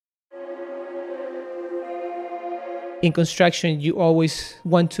In construction, you always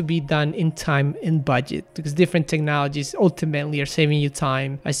want to be done in time and budget because different technologies ultimately are saving you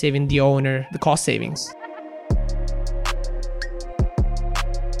time, are saving the owner the cost savings.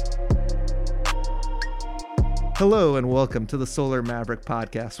 Hello and welcome to the Solar Maverick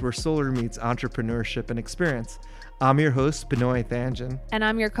podcast, where solar meets entrepreneurship and experience. I'm your host, Benoit Thanjan. And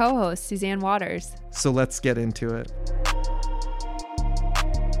I'm your co-host, Suzanne Waters. So let's get into it.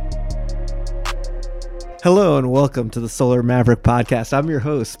 Hello and welcome to the Solar Maverick podcast. I'm your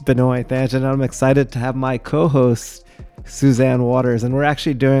host, Benoit Thanjan, and I'm excited to have my co-host, Suzanne Waters. And we're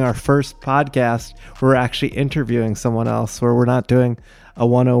actually doing our first podcast where we're actually interviewing someone else, where we're not doing a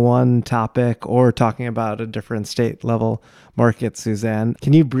 101 topic or talking about a different state level market. Suzanne,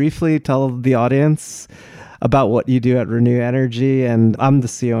 can you briefly tell the audience about what you do at Renew Energy? And I'm the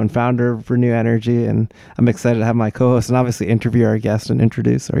CEO and founder of Renew Energy, and I'm excited to have my co-host and obviously interview our guest and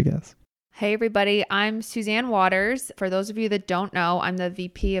introduce our guest. Hey everybody, I'm Suzanne Waters. For those of you that don't know, I'm the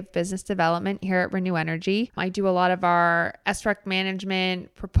VP of Business Development here at Renew Energy. I do a lot of our SREC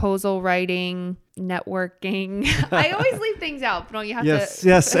management, proposal writing, networking. I always leave things out, but you have to.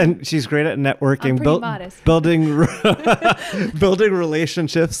 Yes, and she's great at networking, I'm pretty modest. building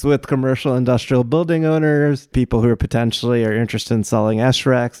relationships with commercial industrial building owners, people who are potentially interested in selling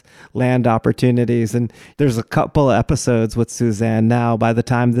SRECs, land opportunities. And there's a couple of episodes with Suzanne now. By the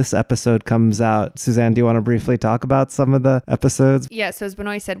time this episode comes out, Suzanne, do you want to briefly talk about some of the episodes? Yeah, so as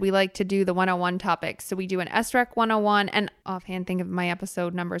Benoit said, we like to do the 101 topics. So we do an SREC 101, and offhand think of my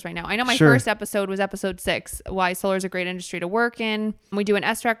episode numbers right now. I know my first episode was episode 6, why solar is a great industry to work in. We do an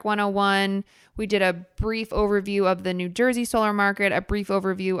SREC 101. We did a brief overview of the New Jersey solar market, a brief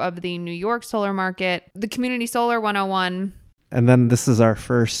overview of the New York solar market, the Community Solar 101. And then this is our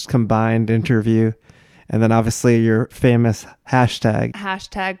first combined interview. And then obviously your famous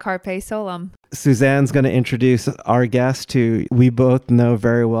hashtag Carpe Solum. Suzanne's going to introduce our guest who we both know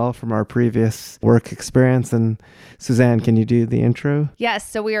very well from our previous work experience. And Suzanne, can you do the intro? Yes.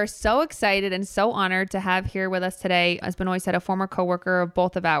 So we are so excited and so honored to have here with us today, as Benoit said, a former coworker of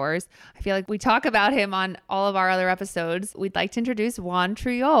both of ours. I feel like we talk about him on all of our other episodes. We'd like to introduce Juan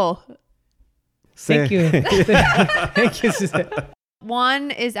Triol. Thank you. Thank you, Suzanne. Juan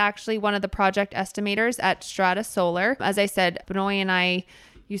is actually one of the project estimators at Strata Solar. As I said, Benoit and I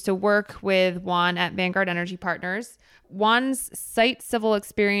used to work with Juan at Vanguard Energy Partners. Juan's site civil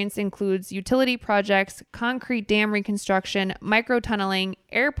experience includes utility projects, concrete dam reconstruction, microtunneling,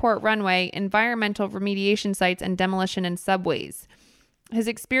 airport runway, environmental remediation sites, and demolition and subways. His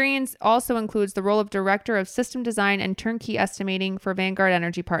experience also includes the role of Director of System Design and Turnkey Estimating for Vanguard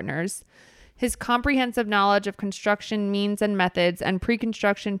Energy Partners. His comprehensive knowledge of construction means and methods and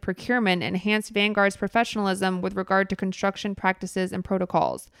pre-construction procurement enhanced Vanguard's professionalism with regard to construction practices and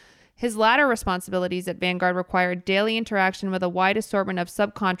protocols. His latter responsibilities at Vanguard required daily interaction with a wide assortment of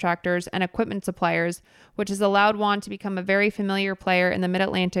subcontractors and equipment suppliers, which has allowed Juan to become a very familiar player in the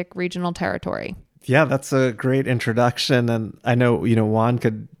Mid-Atlantic regional territory. Yeah, that's a great introduction. And I know, Juan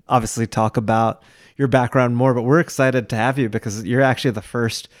could obviously talk about your background more, but we're excited to have you because you're actually the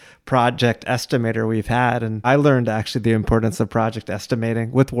first project estimator we've had. And I learned actually the importance of project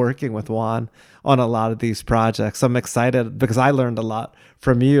estimating with working with Juan on a lot of these projects. I'm excited because I learned a lot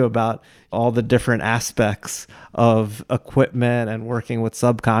from you about all the different aspects of equipment and working with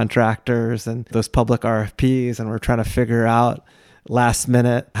subcontractors and those public RFPs. And we're trying to figure out last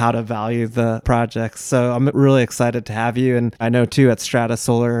minute how to value the projects. So I'm really excited to have you. And I know too at Strata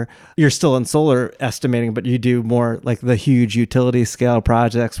Solar, you're still in solar estimating, but you do more like the huge utility scale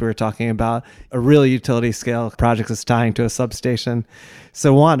projects. We were talking about a real utility scale project that's tying to a substation.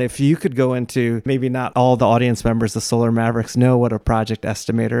 So Juan, if you could go into, maybe not all the audience members of Solar Mavericks know what a project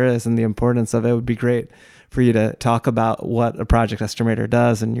estimator is and the importance of it, would be great for you to talk about what a project estimator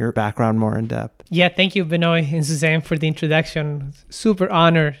does and your background more in depth. Yeah, thank you, Benoit and Suzanne, for the introduction. Super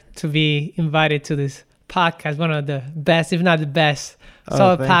honored to be invited to this podcast, one of the best, if not the best,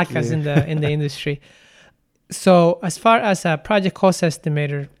 solar podcasts in the industry. So as far as a project cost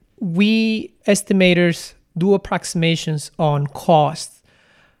estimator, we estimators do approximations on cost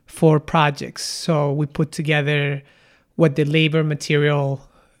for projects. So we put together what the labor, material,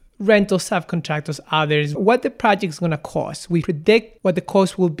 rental subcontractors, others, what the project is going to cost. We predict what the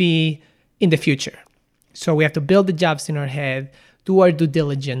cost will be in the future. So we have to build the jobs in our head, do our due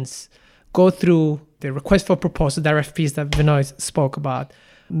diligence, go through the request for proposal, the RFPs that Benoit spoke about,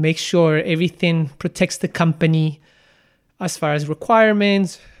 make sure everything protects the company as far as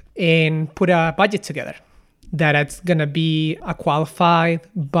requirements, and put a budget together that's going to be a qualified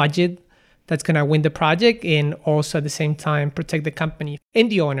budget that's going to win the project and also at the same time protect the company and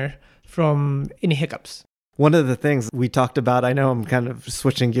the owner from any hiccups. One of the things we talked about, I know I'm kind of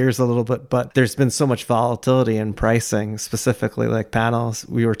switching gears a little bit, but there's been so much volatility in pricing, specifically like panels.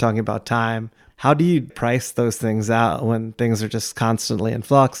 We were talking about time. How do you price those things out when things are just constantly in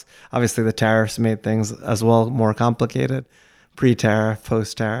flux? Obviously, the tariffs made things as well more complicated, pre-tariff,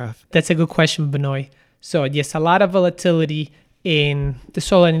 post-tariff. That's a good question, Benoit. So yes, a lot of volatility in the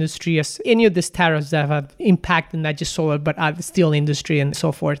solar industry, as any of these tariffs that have impacted not just solar, but the steel industry and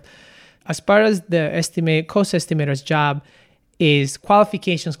so forth. As far as the cost estimator's job is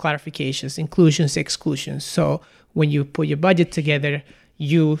qualifications, clarifications, inclusions, exclusions. So when you put your budget together,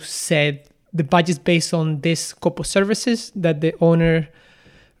 you said the budget's based on this scope of services that the owner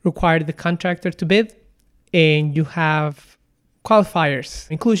required the contractor to bid, and you have qualifiers,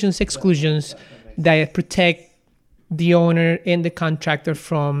 inclusions, exclusions that protect the owner and the contractor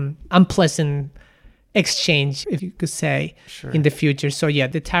from unpleasant exchange, if you could say, in the future. So yeah,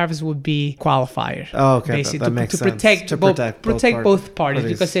 the tariffs would be qualifier. Oh, okay. Basically, that makes sense. Protect both parties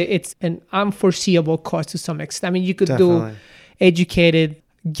because it's an unforeseeable cost to some extent. I mean, you could do educated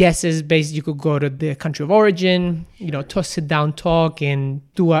guesses based. You could go to the country of origin, sit down, talk, and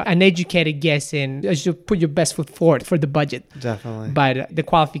do an educated guess, and you put your best foot forward for the budget. Definitely. But the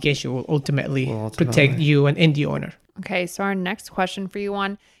qualification will ultimately protect you and the owner. Okay, so our next question for you,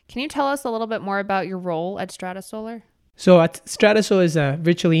 Juan, can you tell us a little bit more about your role at Strata Solar? So at Strata Solar is a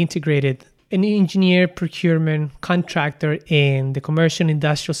virtually integrated an engineer, procurement, contractor in the commercial and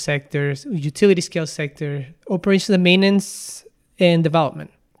industrial sectors, utility scale sector, operations and maintenance, and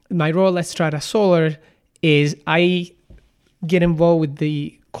development. My role at Strata Solar is I get involved with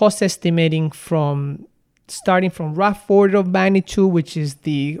the cost estimating starting from rough order of magnitude, which is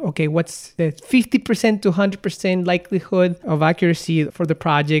what's the 50% to 100% likelihood of accuracy for the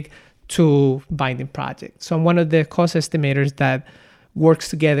project, to binding project. So I'm one of the cost estimators that works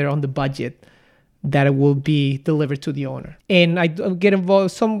together on the budget that will be delivered to the owner. And I get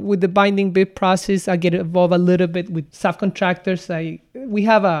involved some with the binding bid process. I get involved a little bit with subcontractors. We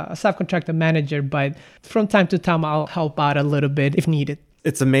have a subcontractor manager, but from time to time, I'll help out a little bit if needed.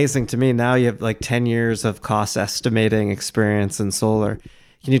 It's amazing to me. Now you have like 10 years of cost estimating experience in solar.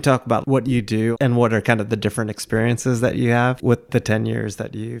 Can you talk about what you do and what are kind of the different experiences that you have with the 10 years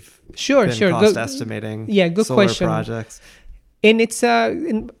that you've been cost estimating good solar question. projects? And it's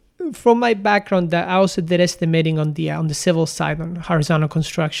from my background, that I also did estimating on the civil side, on horizontal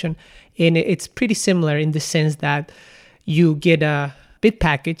construction. And it's pretty similar in the sense that you get a bid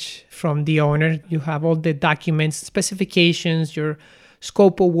package from the owner. You have all the documents, specifications, your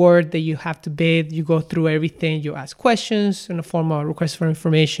scope of work that you have to bid. You go through everything. You ask questions in the form of request for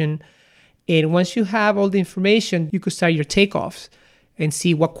information. And once you have all the information, you could start your takeoffs and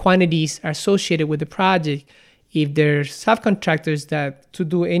see what quantities are associated with the project. If there's subcontractors that to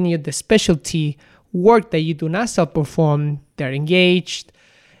do any of the specialty work that you do not self-perform, they're engaged,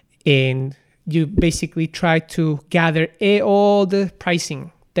 and you basically try to gather all the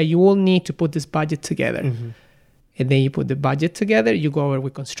pricing that you will need to put this budget together. Mm-hmm. And then you put the budget together, you go over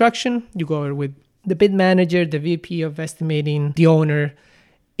with construction, you go over with the bid manager, the VP of estimating, the owner,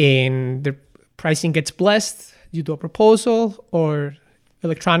 and the pricing gets blessed. You do a proposal or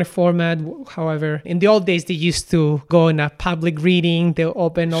electronic format. However, in the old days, they used to go in a public reading. They'll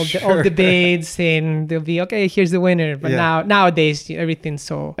open all the bids and they'll be, okay, here's the winner. But nowadays, everything's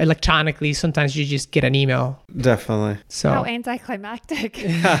so electronically. Sometimes you just get an email. Definitely. So how anticlimactic.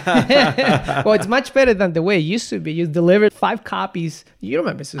 Well, it's much better than the way it used to be. You delivered 5 copies. You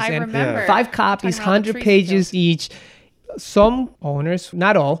remember, Suzanne? I remember. 5 copies, 100 pages each. Some owners,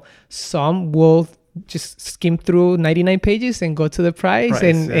 not all, some will just skim through 99 pages and go to the price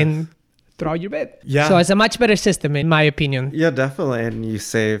and throw your bid. Yeah. So it's a much better system, in my opinion. Yeah, definitely. And you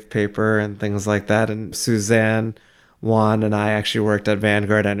save paper and things like that. And Suzanne, Juan, and I actually worked at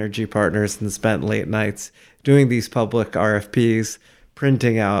Vanguard Energy Partners and spent late nights doing these public RFPs,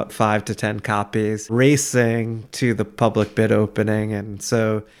 printing out 5 to 10 copies, racing to the public bid opening. And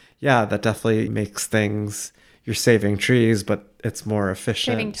so, yeah, that definitely makes things, you're saving trees, but it's more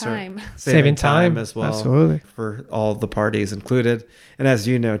efficient. Saving time. Saving time as well. Absolutely. For all the parties included. And as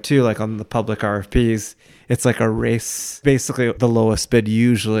you know, too, like on the public RFPs, it's like a race. Basically, the lowest bid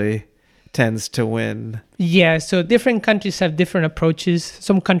usually tends to win. Yeah, so different countries have different approaches.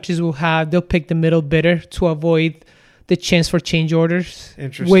 Some countries they'll pick the middle bidder to avoid the chance for change orders.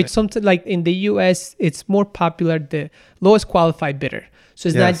 Interesting. Which something like in the US, it's more popular, the lowest qualified bidder. So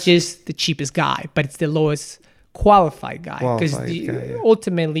it's not just the cheapest guy, but it's the lowest qualified guy, because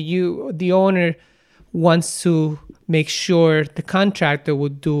ultimately the owner wants to make sure the contractor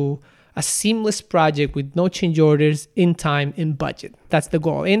would do a seamless project with no change orders, in time, in budget. That's the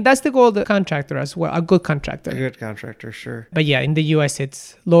goal. And that's the goal of the contractor as well, a good contractor. A good contractor, sure. But yeah, in the US,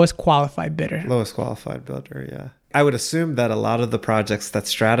 it's lowest qualified bidder. Lowest qualified bidder, yeah. I would assume that a lot of the projects that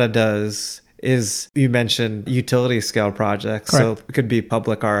Strata does is, you mentioned utility scale projects. Correct. So it could be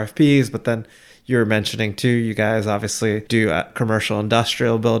public RFPs, but then you're mentioning too, you guys obviously do commercial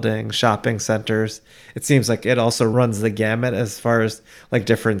industrial buildings, shopping centers. It seems like it also runs the gamut as far as like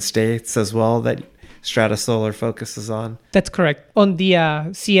different states as well that Strata Solar focuses on. That's correct. On the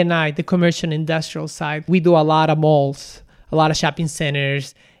CNI, the commercial industrial side, we do a lot of malls, a lot of shopping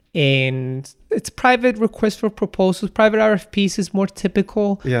centers, and it's private request for proposals. Private RFPs is more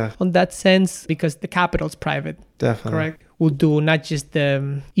typical on that sense because the capital is private. Definitely. Correct. We'll do not just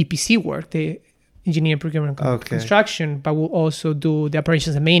the EPC work, the engineering, procurement, construction, but we'll also do the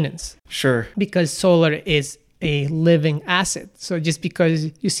operations and maintenance. Sure. Because solar is a living asset. So just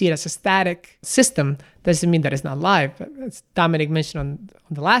because you see it as a static system doesn't mean that it's not live. As Dominic mentioned on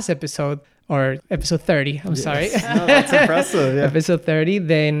the last episode, or episode 30, I'm sorry. No, that's impressive, yeah. Episode 30,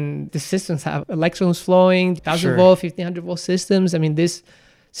 then the systems have electrons flowing, 1,000 volt, 1,500 volt systems. I mean, these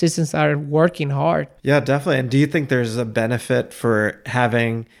systems are working hard. Yeah, definitely. And do you think there's a benefit for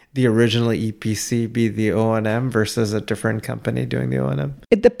having the original EPC be the O&M versus a different company doing the O&M?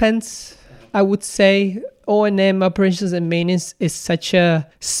 It depends. I would say O&M, operations and maintenance, is such a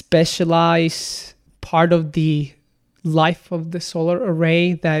specialized part of the life of the solar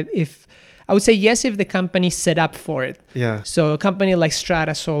array that I would say yes if the company set up for it. Yeah. So a company like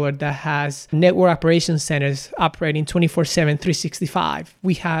Strata Solar that has network operations centers operating 24/7, 365.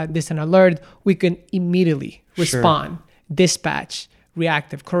 We had this an alert. We can immediately respond, dispatch,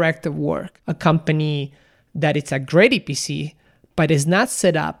 reactive, corrective work. A company that it's a great EPC, but is not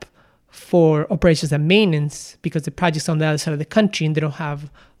set up for operations and maintenance because the project's on the other side of the country and they don't have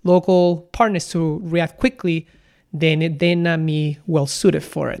local partners to react quickly, then they're not well suited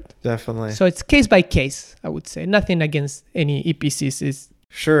for it. Definitely. So it's case by case, I would say. Nothing against any EPCs.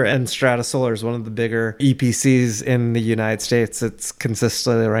 Sure. And Strata Solar is one of the bigger EPCs in the United States. It's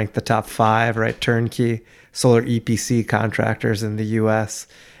consistently ranked the top 5, right? Turnkey solar EPC contractors in the US.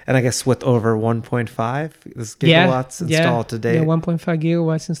 And I guess with over 1.5 gigawatts installed today. Yeah, 1.5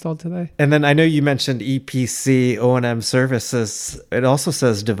 gigawatts installed today. And then I know you mentioned EPC, O&M services. It also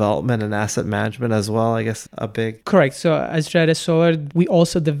says development and asset management as well, I guess a big... Correct. So as Strata Solar, we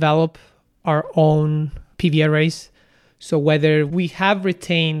also develop our own PV arrays. So whether we have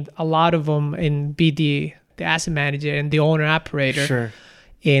retained a lot of them and be the asset manager and the owner operator. Sure.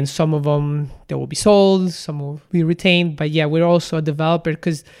 And some of them, they will be sold, some will be retained. But yeah, we're also a developer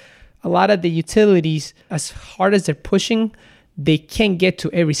because a lot of the utilities, as hard as they're pushing, they can't get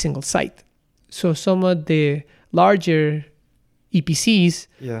to every single site. So some of the larger EPCs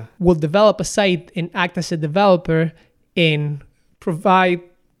will develop a site and act as a developer and provide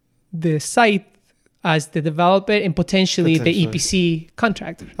the site as the developer and potentially the EPC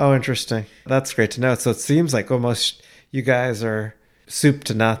contractor. Oh, interesting. That's great to know. So it seems like almost you guys are soup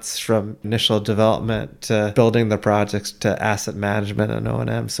to nuts from initial development to building the projects to asset management and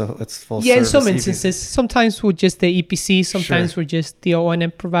O&M. So it's full service. Yeah, in some instances, sometimes we're just the EPC, sometimes we're just the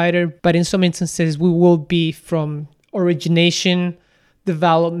O&M provider. But in some instances, we will be from origination,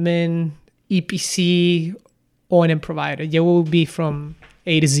 development, EPC, O&M provider. Yeah, we will be from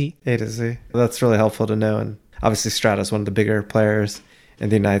A to Z. A to Z. That's really helpful to know. And obviously Strata is one of the bigger players in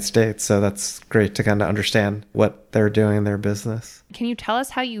the United States. So that's great to kind of understand what they're doing in their business. Can you tell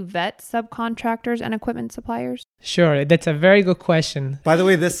us how you vet subcontractors and equipment suppliers? Sure. That's a very good question. By the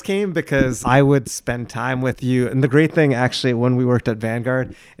way, this came because I would spend time with you. And the great thing, actually, when we worked at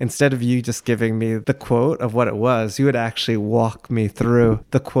Vanguard, instead of you just giving me the quote of what it was, you would actually walk me through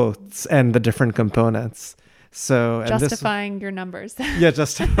the quotes and the different components. So justifying your numbers. Yeah,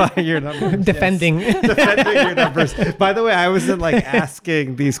 justifying your numbers. Defending. Yes. Defending your numbers. By the way, I wasn't like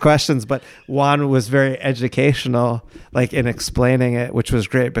asking these questions, but Juan was very educational, like in explaining it, which was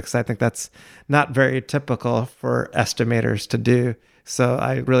great because I think that's not very typical for estimators to do. So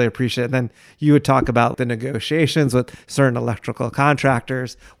I really appreciate it. Then you would talk about the negotiations with certain electrical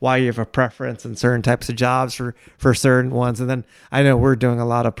contractors, why you have a preference in certain types of jobs for certain ones. And then I know we're doing a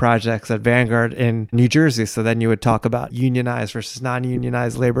lot of projects at Vanguard in New Jersey. So then you would talk about unionized versus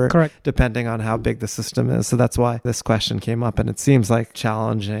non-unionized labor, correct, depending on how big the system is. So that's why this question came up. And it seems like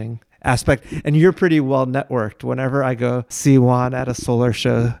challenging aspect. And you're pretty well networked. Whenever I go see Juan at a solar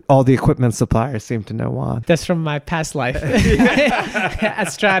show, all the equipment suppliers seem to know Juan. That's from my past life. At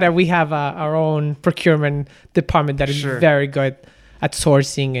Strata, we have our own procurement department that is very good at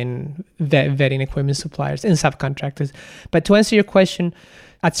sourcing and vetting equipment suppliers and subcontractors. But to answer your question,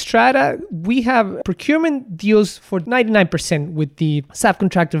 At Strata, we have procurement deals for 99% with the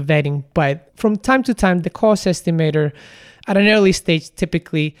subcontractor vetting, but from time to time, the cost estimator at an early stage,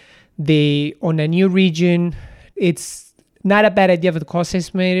 typically, on a new region, it's not a bad idea for the cost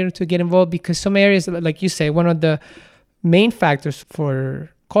estimator to get involved, because some areas, like you say, one of the main factors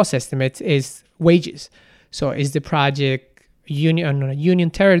for cost estimates is wages. So is the project on a union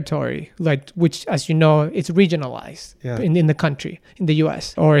territory, which, as you know, it's regionalized in the country, in the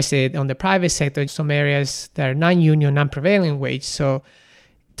US? Or is it on the private sector, some areas that are non-union, non-prevailing wage? So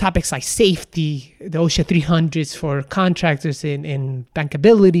topics like safety, the OSHA 300s for contractors in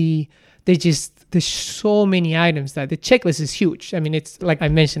bankability, there's so many items that the checklist is huge. I mean, it's like I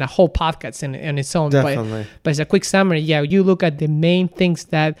mentioned, a whole podcast in its own. Definitely. But as a quick summary, you look at the main things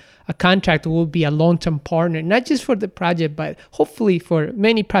that a contractor will be a long-term partner, not just for the project, but hopefully for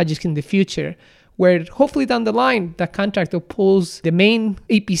many projects in the future, where hopefully down the line, the contractor pulls the main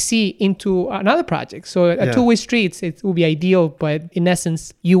EPC into another project. So a two-way street, it will be ideal. But in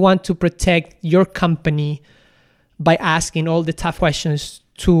essence, you want to protect your company by asking all the tough questions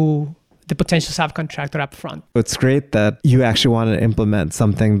to the potential subcontractor up front. It's great that you actually want to implement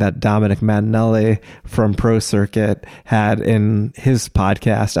something that Dominic Mantinelli from Pro Circuit had in his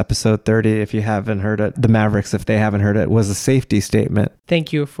podcast, episode 30. If you haven't heard it, the Mavericks, if they haven't heard it, was a safety statement.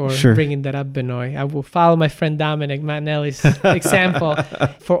 Thank you for bringing that up, Benoit. I will follow my friend Dominic Mantinelli's example.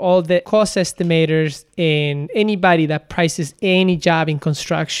 For all the cost estimators and anybody that prices any job in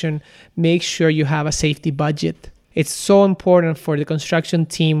construction, make sure you have a safety budget. It's so important for the construction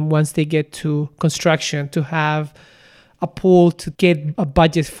team, once they get to construction, to have a pool to get a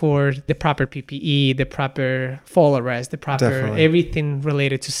budget for the proper PPE, the proper fall arrest, the proper everything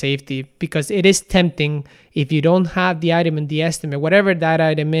related to safety. Because it is tempting, if you don't have the item in the estimate, whatever that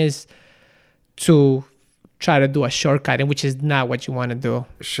item is, to try to do a shortcut, and which is not what you want to do.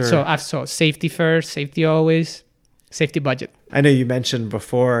 Sure. So safety first, safety always, safety budget. I know you mentioned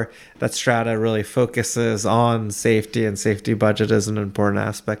before that Strata really focuses on safety, and safety budget is an important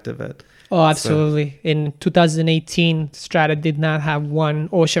aspect of it. Oh, absolutely. In 2018, Strata did not have one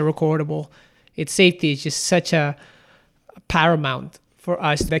OSHA recordable. Its safety is just such a paramount for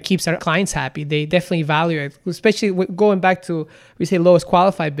us that keeps our clients happy. They definitely value it, especially going back to, we say, lowest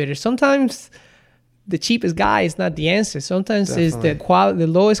qualified bidder. Sometimes the cheapest guy is not the answer. Sometimes it's the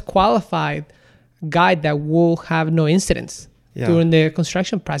lowest qualified guy that will have no incidents during the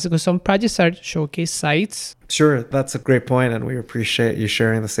construction process, because some projects are showcase sites. Sure, that's a great point, and we appreciate you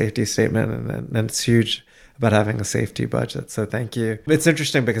sharing the safety statement, and it's huge about having a safety budget. So thank you. It's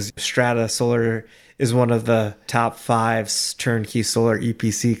interesting because Strata Solar is one of the top 5 turnkey solar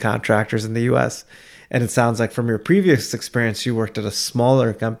EPC contractors in the US. And it sounds like from your previous experience, you worked at a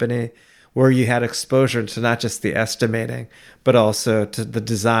smaller company where you had exposure to not just the estimating, but also to the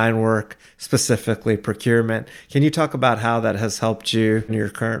design work, specifically procurement. Can you talk about how that has helped you in your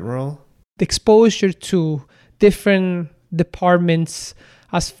current role? The exposure to different departments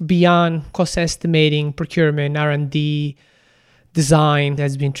as beyond cost estimating, procurement, R&D, design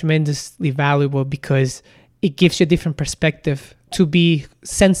has been tremendously valuable, because it gives you a different perspective to be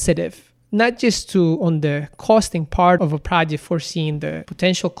sensitive, not just on the costing part of a project, foreseeing the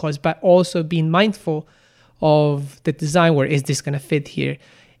potential cost, but also being mindful of the design work. Is this going to fit here?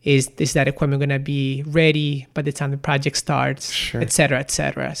 Is that equipment going to be ready by the time the project starts, et cetera, et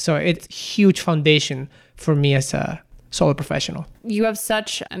cetera. So it's a huge foundation for me as a solar professional. You have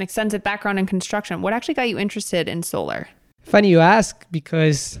such an extensive background in construction. What actually got you interested in solar? Funny you ask,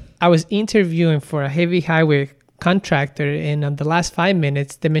 because I was interviewing for a heavy highway contractor, and on the last 5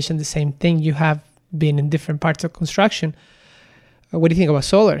 minutes they mentioned the same thing. You have been in different parts of construction. What do you think about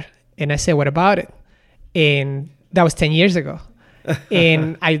solar? And I said, what about it? And that was 10 years ago.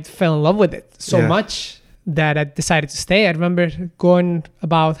 And I fell in love with it so much that I decided to stay. I remember going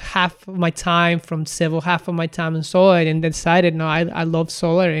about half of my time from civil, half of my time in solar, and decided, no, I love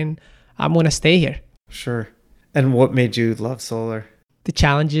solar and I'm going to stay here. Sure. And what made you love solar? The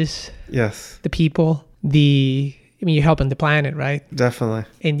challenges. Yes. The people. You're helping the planet, right? Definitely.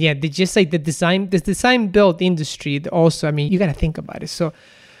 And the design build industry also, you got to think about it. So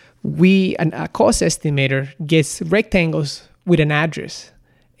a cost estimator gets rectangles with an address.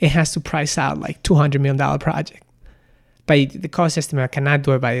 It has to price out like $200 million project. But the cost estimator cannot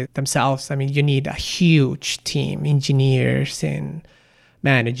do it by themselves. You need a huge team, engineers and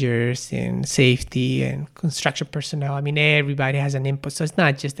managers and safety and construction personnel. Everybody has an input. So it's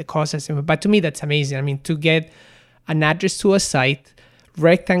not just the cost estimate. But to me, that's amazing. To get an address to a site,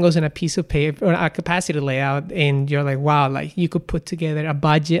 rectangles in a piece of paper, or a capacity layout, and you're like, wow, like you could put together a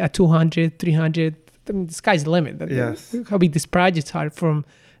budget, a 200, 300, the sky's the limit. Yes. How big these projects are from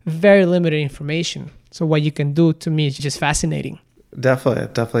very limited information. So what you can do, to me, is just fascinating. Definitely.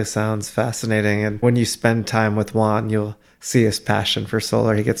 It definitely sounds fascinating. And when you spend time with Juan, you'll see his passion for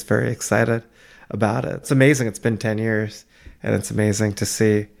solar. He gets very excited about it. It's amazing. It's been 10 years, and it's amazing to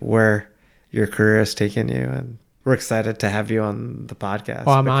see where your career has taken you. And we're excited to have you on the podcast.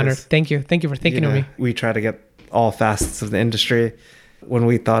 Oh, I'm honored. Thank you. Thank you for thinking of me. We try to get all facets of the industry. When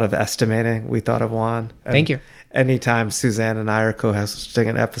we thought of estimating, we thought of Juan. And thank you. Anytime Suzanne and I are co-hosting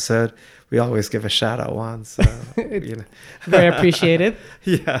an episode, we always give a shout out, Juan. So, very appreciated.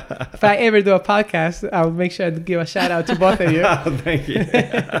 Yeah. If I ever do a podcast, I'll make sure to give a shout out to both of you. Oh, thank you.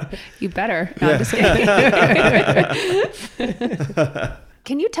 You better. No, I'm just kidding.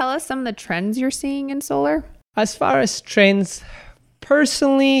 Can you tell us some of the trends you're seeing in solar? As far as trends,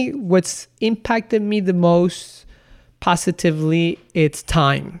 personally, what's impacted me the most positively, it's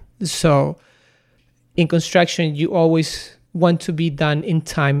time. So in construction, you always want to be done in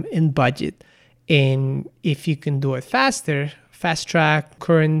time and budget. And if you can do it faster, fast track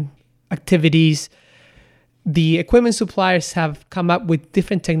current activities, the equipment suppliers have come up with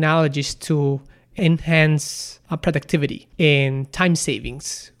different technologies to enhance productivity and time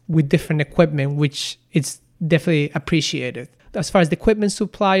savings with different equipment, which is definitely appreciated. As far as the equipment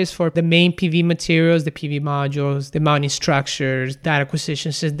suppliers for the main PV materials, the PV modules, the mounting structures, data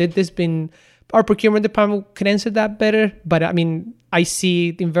acquisition systems, there's been, our procurement department can answer that better. But I mean, I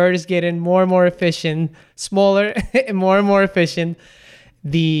see the inverters getting more and more efficient, smaller and more efficient.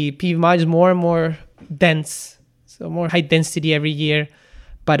 The PV modules more and more dense, so more high density every year.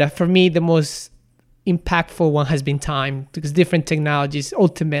 But for me, the most impactful one has been time, because different technologies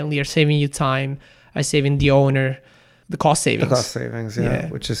ultimately are saving you time, are saving the owner the cost savings. The cost savings, yeah,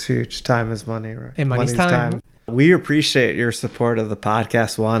 which is huge. Time is money, right? And money's time. We appreciate your support of the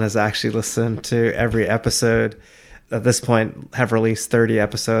podcast. Juan has actually listened to every episode. At this point, have released 30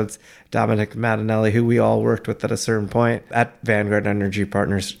 episodes. Dominic Matinelli, who we all worked with at a certain point at Vanguard Energy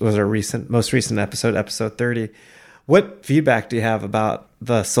Partners, was our most recent episode, episode 30. What feedback do you have about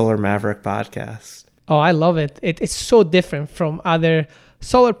the Solar Maverick podcast? Oh, I love it. It's so different from other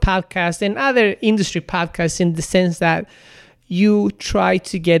solar podcasts and other industry podcasts in the sense that you try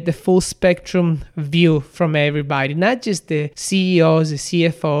to get the full spectrum view from everybody, not just the CEOs, the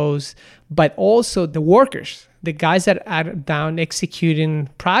CFOs, but also the workers, the guys that are down executing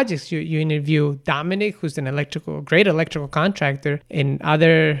projects. You interview Dominic, who's an great electrical contractor, and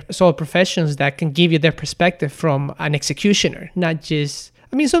other solar professionals that can give you their perspective from an executioner, not just,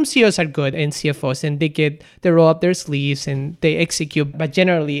 I mean, some CEOs are good and CFOs, and they roll up their sleeves and they execute. But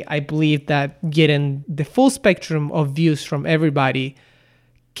generally, I believe that getting the full spectrum of views from everybody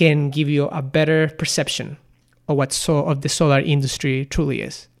can give you a better perception of of the solar industry truly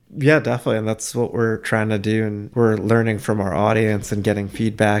is. Yeah, definitely. And that's what we're trying to do. And we're learning from our audience and getting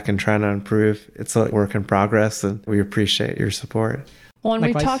feedback and trying to improve. It's a work in progress, and we appreciate your support. Well, and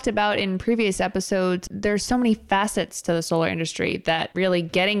we've talked about in previous episodes, there's so many facets to the solar industry that really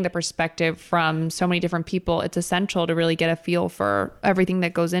getting the perspective from so many different people, it's essential to really get a feel for everything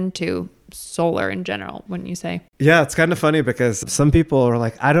that goes into solar in general, wouldn't you say? Yeah, it's kind of funny because some people are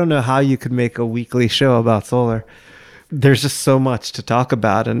like, I don't know how you could make a weekly show about solar. There's just so much to talk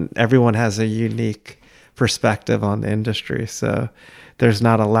about, and everyone has a unique perspective on the industry. So there's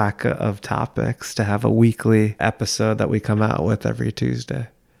not a lack of topics to have a weekly episode that we come out with every Tuesday.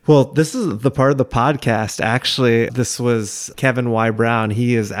 Well, this is the part of the podcast. Actually, this was Kevin Y. Brown.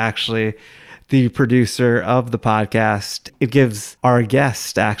 He is actually the producer of the podcast. It gives our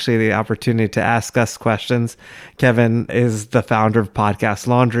guest actually the opportunity to ask us questions. Kevin is the founder of Podcast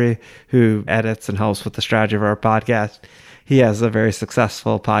Laundry, who edits and helps with the strategy of our podcast. He has a very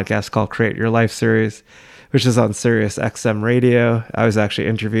successful podcast called Create Your Life Series, which is on Sirius XM Radio. I was actually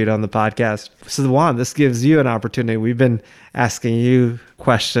interviewed on the podcast. So Juan, this gives you an opportunity. We've been asking you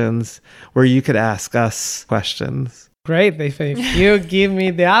questions where you could ask us questions. Great. If you give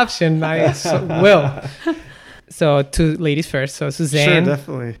me the option, I will. So two ladies first. So Suzanne. Sure,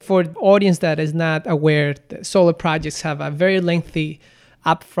 definitely. For the audience that is not aware, the solar projects have a very lengthy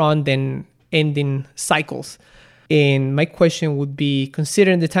upfront and ending cycles. And my question would be,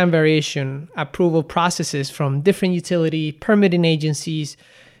 considering the time variation, approval processes from different utility permitting agencies,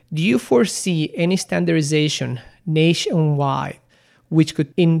 do you foresee any standardization nationwide, which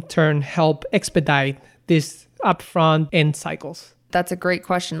could in turn help expedite this upfront end cycles? That's a great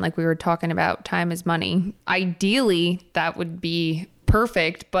question. Like we were talking about, time is money. Ideally, that would be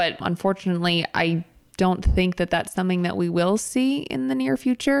perfect, but unfortunately, I don't think that that's something that we will see in the near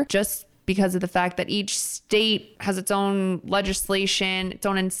future. Just because of the fact that each state has its own legislation, its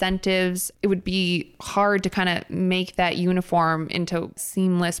own incentives. It would be hard to kind of make that uniform into a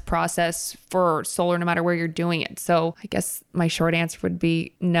seamless process for solar, no matter where you're doing it. So I guess my short answer would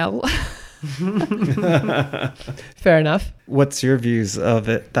be no. Fair enough. What's your views of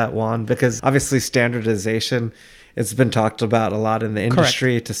it, that Juan? Because obviously standardization, it's been talked about a lot in the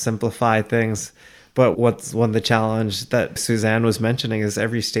industry. Correct. To simplify things. But what's one of the challenge that Suzanne was mentioning is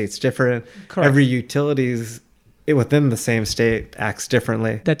every state's different. Correct. Every utilities within the same state acts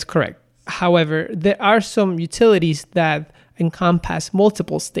differently. That's correct. However, there are some utilities that encompass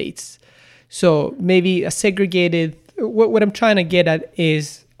multiple states. So maybe a segregated, what I'm trying to get at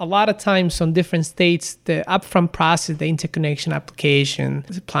is a lot of times on different states, the upfront process, the interconnection application,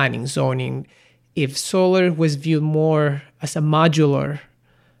 the planning, zoning, if solar was viewed more as a modular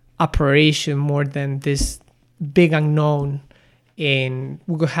operation more than this big unknown, and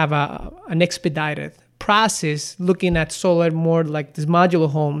we could have an expedited process looking at solar more like these modular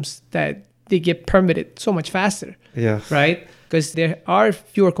homes that they get permitted so much faster. Yeah. Right? Because there are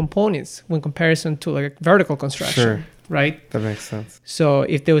fewer components when comparison to like vertical construction. Sure. Right? That makes sense. So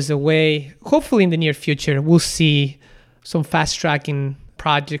if there was a way, hopefully in the near future, we'll see some fast tracking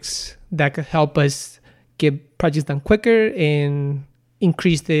projects that could help us get projects done quicker and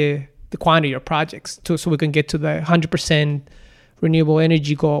increase the quantity of projects so we can get to the 100% renewable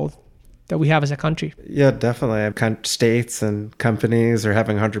energy goal that we have as a country. Yeah, definitely. States and companies are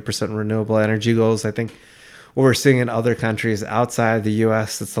having 100% renewable energy goals. I think what we're seeing in other countries outside the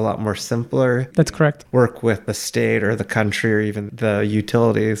U.S., it's a lot more simpler. That's correct. Work with the state or the country or even the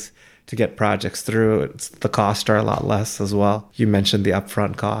utilities to get projects through. The costs are a lot less as well. You mentioned the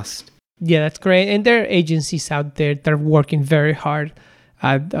upfront cost. Yeah, that's great. And there are agencies out there that are working very hard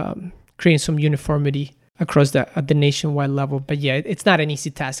at creating some uniformity across at the nationwide level. But yeah, it's not an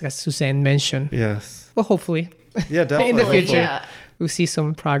easy task, as Suzanne mentioned. Yes. Well, hopefully. Yeah, definitely. In the future, we'll see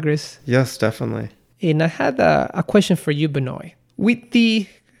some progress. Yes, definitely. And I had a question for you, Benoit. With the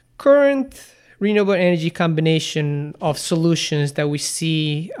current renewable energy combination of solutions that we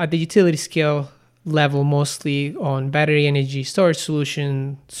see at the utility scale level, mostly on battery energy storage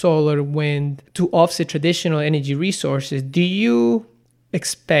solution, solar, wind, to offset traditional energy resources, do you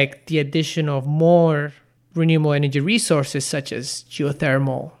expect the addition of more renewable energy resources such as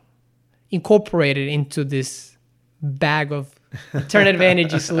geothermal incorporated into this bag of alternative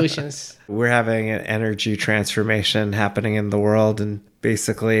energy solutions? We're having an energy transformation happening in the world, and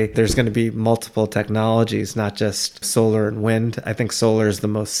basically there's going to be multiple technologies, not just solar and wind. I think solar is the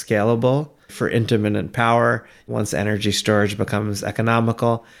most scalable for intermittent power. Once energy storage becomes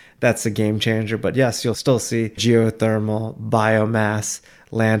economical, that's a game changer. But yes, you'll still see geothermal, biomass,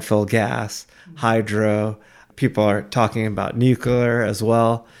 landfill gas, hydro. People are talking about nuclear as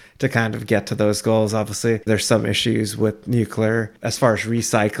well to kind of get to those goals. Obviously, there's some issues with nuclear as far as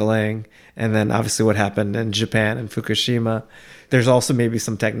recycling, and then obviously what happened in Japan and Fukushima. There's also maybe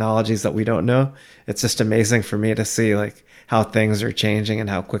some technologies that we don't know. It's just amazing for me to see like how things are changing and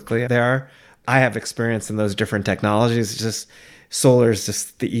how quickly they are. I have experience in those different technologies. It's just solar is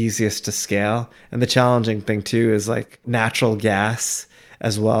just the easiest to scale. And the challenging thing too is like natural gas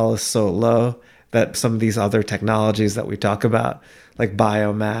as well is so low that some of these other technologies that we talk about, like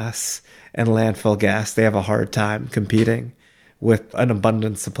biomass and landfill gas, they have a hard time competing with an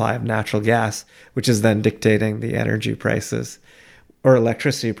abundant supply of natural gas, which is then dictating the energy prices or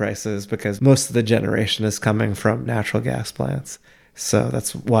electricity prices, because most of the generation is coming from natural gas plants. So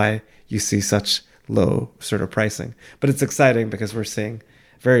that's why you see such low sort of pricing. But it's exciting because we're seeing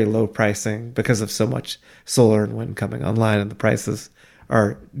very low pricing because of so much solar and wind coming online, and the prices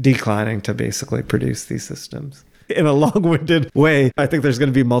are declining to basically produce these systems. In a long-winded way, I think there's going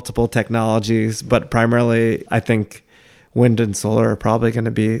to be multiple technologies, but primarily I think wind and solar are probably going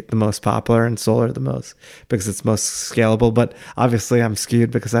to be the most popular, and solar the most because it's most scalable. But obviously I'm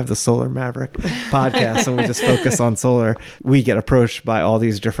skewed because I have the Solar Maverick podcast and we just focus on solar. We get approached by all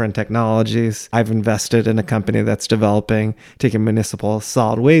these different technologies. I've invested in a company that's taking municipal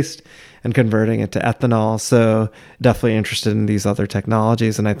solid waste and converting it to ethanol. So definitely interested in these other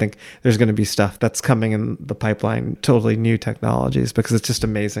technologies. And I think there's going to be stuff that's coming in the pipeline, totally new technologies, because it's just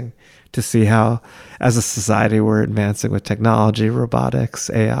amazing to see how, as a society, we're advancing with technology, robotics,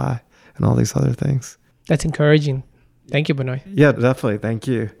 AI, and all these other things. That's encouraging. Thank you, Benoit. Yeah, definitely. Thank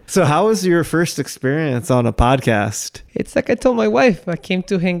you. So how was your first experience on a podcast? It's like I told my wife, I came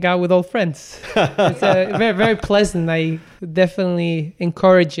to hang out with old friends. It's very, very pleasant. I definitely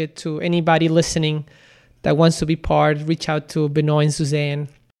encourage it to anybody listening that wants to be part. Reach out to Benoit and Suzanne.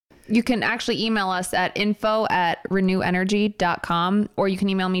 You can actually email us at info@renewenergy.com, or you can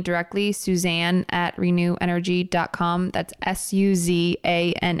email me directly, Suzanne@renewenergy.com. That's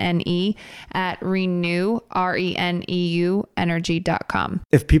SUZANNE @renew energy.com.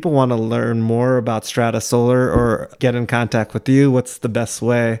 If people want to learn more about Strata Solar or get in contact with you, what's the best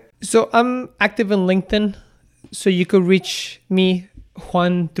way? So I'm active on LinkedIn. So you could reach me,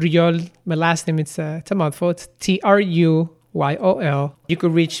 Juan Trujol. My last name, it's a mouthful. It's TRUYOL. You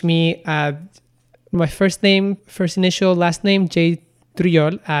could reach me at my first name, first initial, last name, J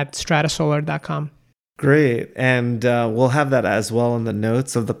Trujol @stratasolar.com. Great. And we'll have that as well in the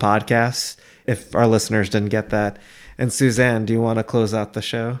notes of the podcast if our listeners didn't get that. And Suzanne, do you want to close out the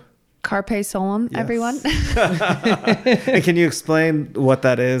show? Carpe Solum, yes. Everyone. And can you explain what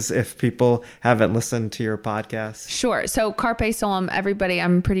that is if people haven't listened to your podcast? Sure. So Carpe Solum, everybody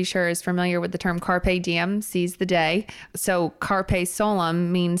I'm pretty sure is familiar with the term Carpe Diem, seize the day. So Carpe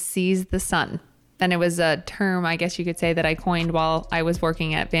Solum means seize the sun. And it was a term, I guess you could say, that I coined while I was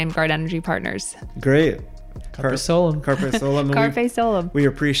working at Vanguard Energy Partners. Great. Carpe Solum. Carpe Solum. Carpe Solum. We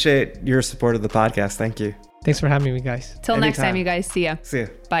appreciate your support of the podcast. Thank you. Thanks for having me, guys. Till next time, you guys. See ya. See ya.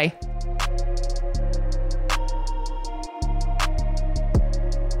 Bye.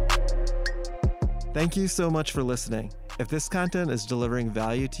 Thank you so much for listening. If this content is delivering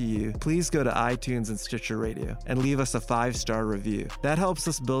value to you, please go to iTunes and Stitcher Radio and leave us a 5-star review. That helps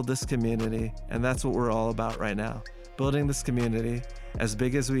us build this community, and that's what we're all about right now. Building this community as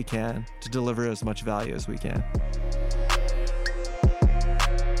big as we can to deliver as much value as we can.